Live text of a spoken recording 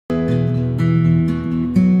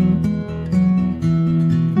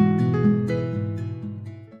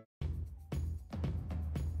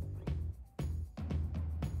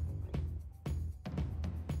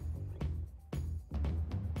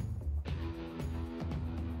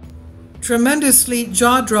tremendously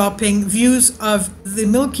jaw-dropping views of the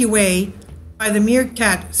Milky Way by the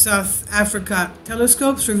MeerKAT South Africa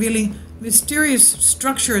telescopes, revealing mysterious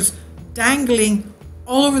structures dangling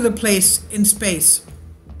all over the place in space.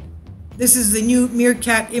 This is the new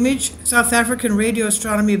MeerKAT image. South African Radio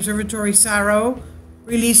Astronomy Observatory SARAO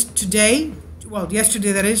released today, well,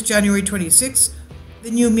 yesterday that is, January 26th,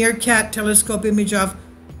 the new MeerKAT telescope image of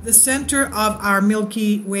the center of our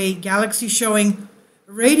Milky Way galaxy, showing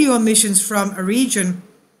radio emissions from a region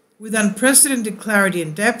with unprecedented clarity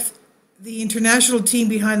and depth. The international team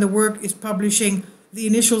behind the work is publishing the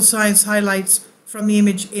initial science highlights from the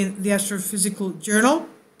image in the Astrophysical Journal.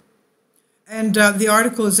 And the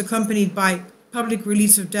article is accompanied by public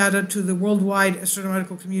release of data to the worldwide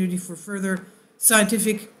astronomical community for further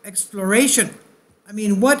scientific exploration. I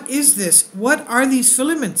mean, what is this? What are these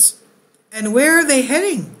filaments? And where are they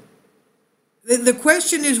heading? The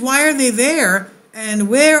question is, why are they there? And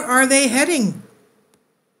where are they heading?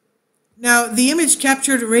 Now, the image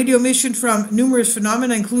captured radio emission from numerous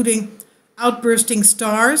phenomena, including outbursting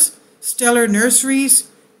stars, stellar nurseries,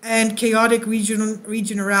 and chaotic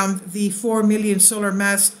region around the 4 million solar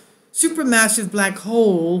mass supermassive black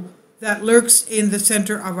hole that lurks in the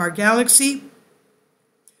center of our galaxy,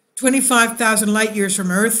 25,000 light years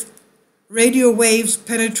from Earth, radio waves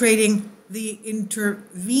penetrating the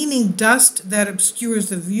intervening dust that obscures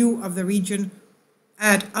the view of the region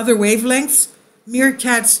at other wavelengths.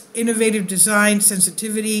 MeerKAT's innovative design,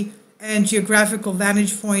 sensitivity, and geographical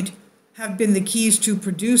vantage point have been the keys to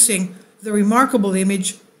producing the remarkable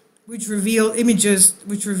image, which reveals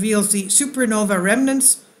the supernova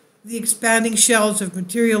remnants, the expanding shells of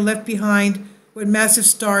material left behind when massive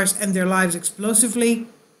stars end their lives explosively,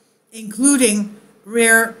 including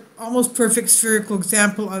rare, almost perfect spherical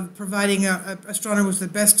example of providing astronomers the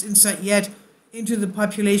best insight yet into the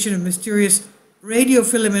population of mysterious radio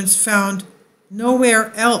filaments found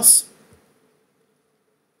nowhere else.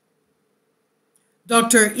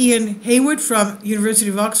 Dr. Ian Heywood from University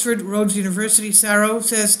of Oxford, Rhodes University, SARAO,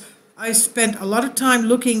 says, I spent a lot of time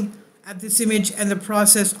looking at this image and the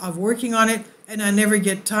process of working on it, and I never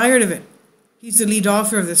get tired of it. He's the lead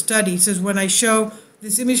author of the study. He says, when I show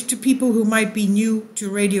this image to people who might be new to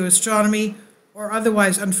radio astronomy or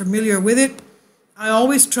otherwise unfamiliar with it, I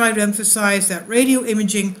always try to emphasize that radio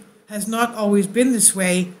imaging has not always been this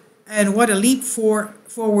way, and what a leap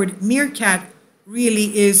forward MeerKAT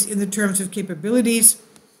really is in the terms of capabilities.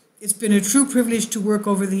 It's been a true privilege to work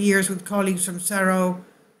over the years with colleagues from SARAO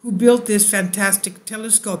who built this fantastic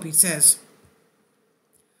telescope, he says.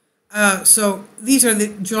 So these are the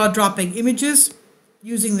jaw-dropping images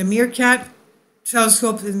using the MeerKAT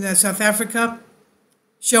telescope in South Africa,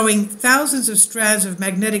 showing thousands of strands of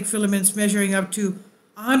magnetic filaments measuring up to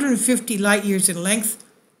 150 light years in length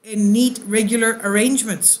in neat, regular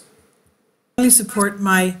arrangements. Please support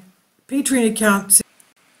my Patreon account.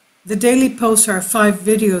 The daily posts are 5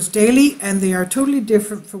 videos daily, and they are totally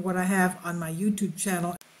different from what I have on my YouTube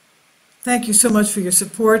channel. Thank you so much for your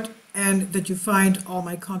support and that you find all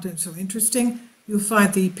my content so interesting. You'll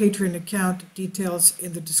find the Patreon account details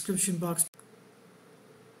in the description box.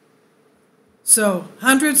 So,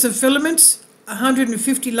 hundreds of filaments,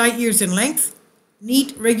 150 light years in length,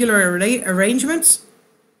 neat, regular arrangements.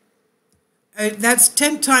 That's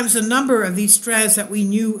 10 times the number of these strands that we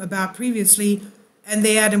knew about previously, and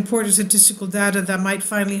they add important statistical data that might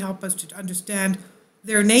finally help us to understand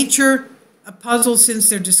their nature, a puzzle since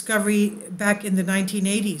their discovery back in the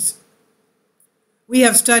 1980s. We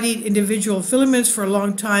have studied individual filaments for a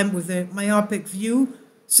long time with a myopic view,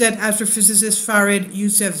 said astrophysicist Farid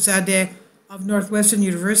Youssefzadeh of Northwestern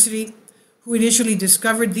University, who initially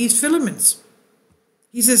discovered these filaments.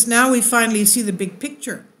 He says, now we finally see the big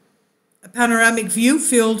picture. A panoramic view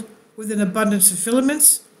filled with an abundance of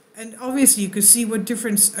filaments, and obviously you could see what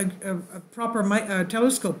difference a proper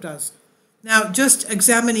telescope does. Now, just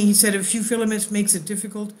examining, he said, a few filaments makes it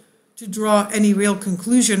difficult to draw any real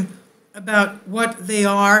conclusion about what they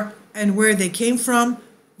are and where they came from.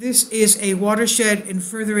 This is a watershed in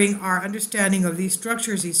furthering our understanding of these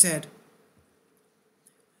structures, he said.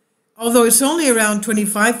 Although it's only around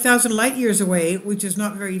 25,000 light years away, which is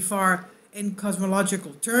not very far in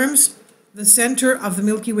cosmological terms, the center of the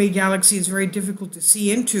Milky Way galaxy is very difficult to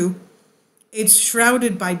see into. It's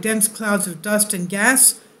shrouded by dense clouds of dust and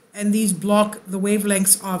gas, and these block the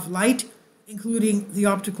wavelengths of light, including the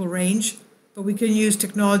optical range, but we can use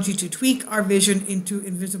technology to tweak our vision into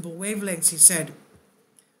invisible wavelengths, he said.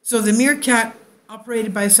 So the MeerKAT,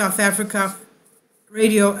 operated by South Africa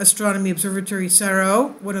Radio Astronomy Observatory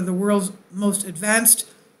SARAO, one of the world's most advanced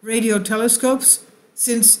radio telescopes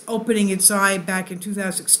since opening its eye back in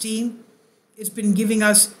 2016, it's been giving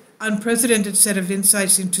us unprecedented set of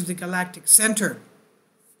insights into the galactic center.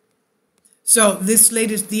 So the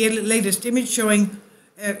latest image showing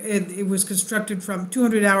it was constructed from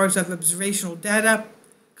 200 hours of observational data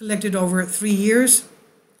collected over 3 years.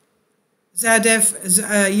 Youssef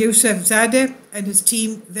Zadeh and his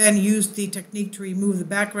team then used the technique to remove the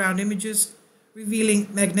background images, revealing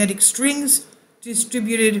magnetic strings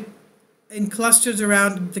distributed in clusters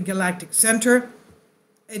around the galactic center.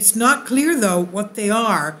 It's not clear, though, what they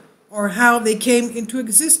are or how they came into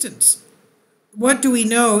existence. What do we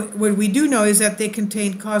know? What we do know is that they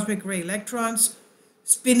contain cosmic ray electrons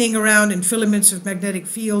spinning around in filaments of magnetic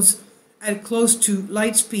fields at close to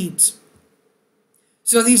light speeds.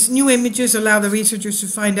 So these new images allow the researchers to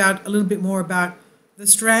find out a little bit more about the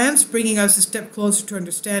strands, bringing us a step closer to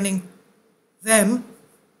understanding them.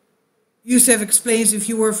 Youssef explains if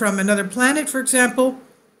you were from another planet, for example,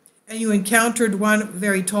 and you encountered one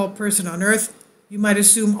very tall person on Earth, you might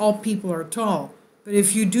assume all people are tall. But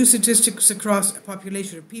if you do statistics across a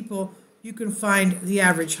population of people, you can find the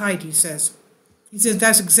average height, he says. He says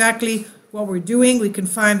that's exactly what we're doing. We can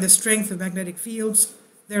find the strength of magnetic fields,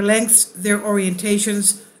 their lengths, their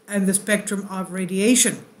orientations, and the spectrum of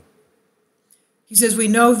radiation. He says we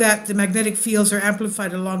know that the magnetic fields are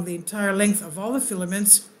amplified along the entire length of all the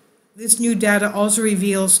filaments. This new data also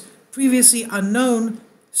reveals previously unknown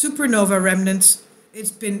supernova remnants.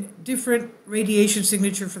 It's been different radiation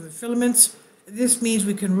signature for the filaments. This means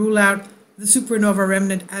we can rule out the supernova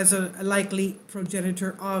remnant as a likely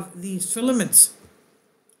progenitor of these filaments.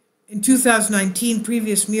 In 2019,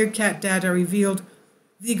 previous MeerKAT data revealed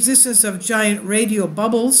the existence of giant radio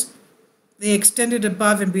bubbles. They extended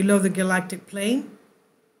above and below the galactic plane,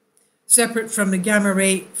 separate from the gamma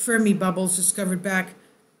ray Fermi bubbles discovered back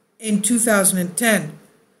in 2010.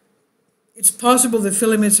 It's possible the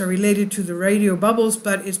filaments are related to the radio bubbles,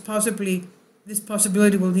 but this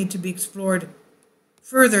possibility will need to be explored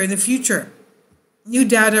further in the future. New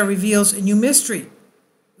data reveals a new mystery.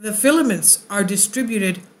 The filaments are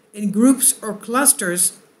distributed in groups or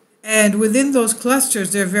clusters, and within those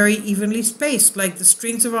clusters they're very evenly spaced, like the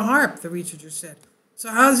strings of a harp, the researcher said. So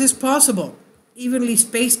how is this possible? Evenly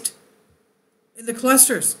spaced in the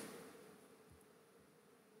clusters.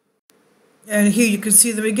 And here you can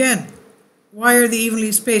see them again. Why are they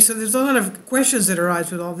evenly spaced? So there's a lot of questions that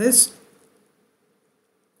arise with all this.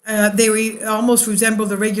 They almost resemble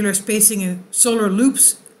the regular spacing in solar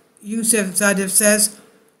loops, Youssef Zadeh says.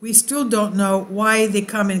 We still don't know why they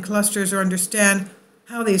come in clusters or understand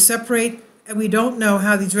how they separate, and we don't know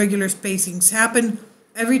how these regular spacings happen.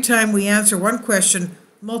 Every time we answer one question,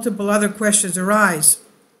 multiple other questions arise.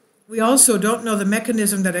 We also don't know the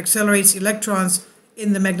mechanism that accelerates electrons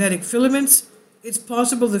in the magnetic filaments. It's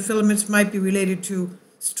possible the filaments might be related to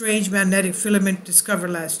strange magnetic filament discovered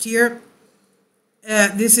last year.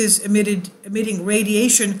 This is emitting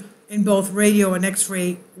radiation in both radio and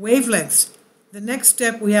X-ray wavelengths. The next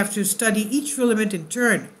step, we have to study each filament in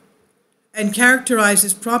turn and characterize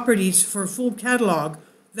its properties for a full catalog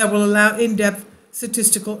that will allow in-depth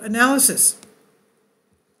statistical analysis.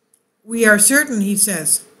 We are certain, he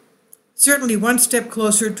says, certainly one step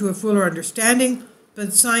closer to a fuller understanding,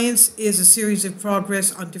 but science is a series of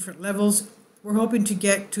progress on different levels. We're hoping to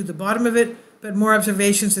get to the bottom of it, but more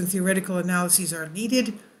observations and theoretical analyses are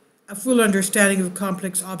needed. A full understanding of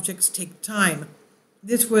complex objects takes time.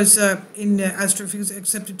 This was in astrophysics,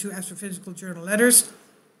 accepted to Astrophysical Journal Letters,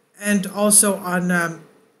 and also on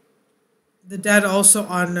the data also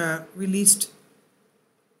on released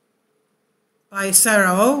by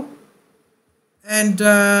SARAO, and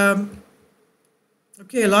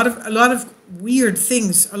okay, a lot of weird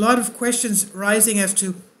things, a lot of questions rising as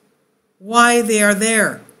to why they are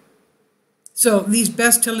there. So these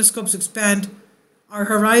best telescopes expand our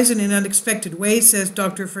horizon in unexpected ways, says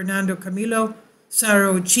Dr. Fernando Camilo,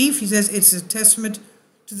 SARAO chief. He says it's a testament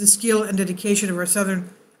to the skill and dedication of our Southern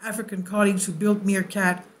African colleagues who built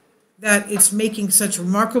MeerKAT that it's making such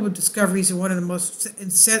remarkable discoveries in one of the most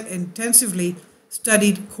intensively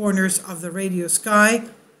studied corners of the radio sky.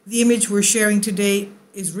 The image we're sharing today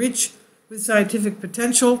is rich with scientific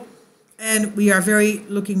potential, and we are very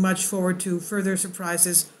looking much forward to further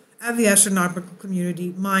surprises as the astronomical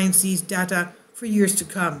community mines these data for years to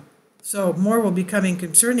come. So more will be coming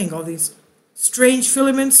concerning all these strange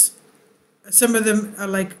filaments. Some of them are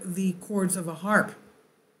like the chords of a harp.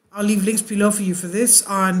 I'll leave links below for you for this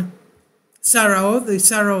on SARAO, the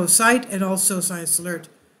SARAO site, and also Science Alert.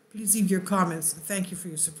 Please leave your comments, and thank you for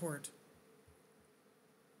your support.